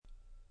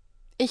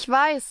Ich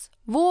weiß,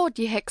 wo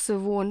die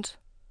Hexe wohnt.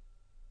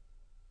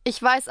 Ich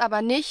weiß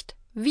aber nicht,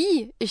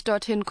 wie ich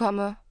dorthin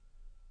komme.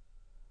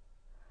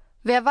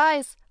 Wer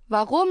weiß,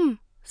 warum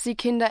sie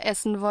Kinder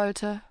essen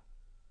wollte.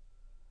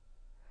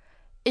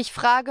 Ich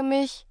frage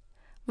mich,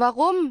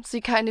 warum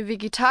sie keine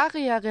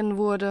Vegetarierin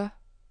wurde.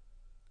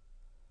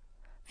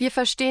 Wir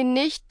verstehen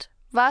nicht,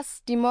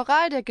 was die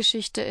Moral der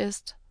Geschichte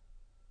ist.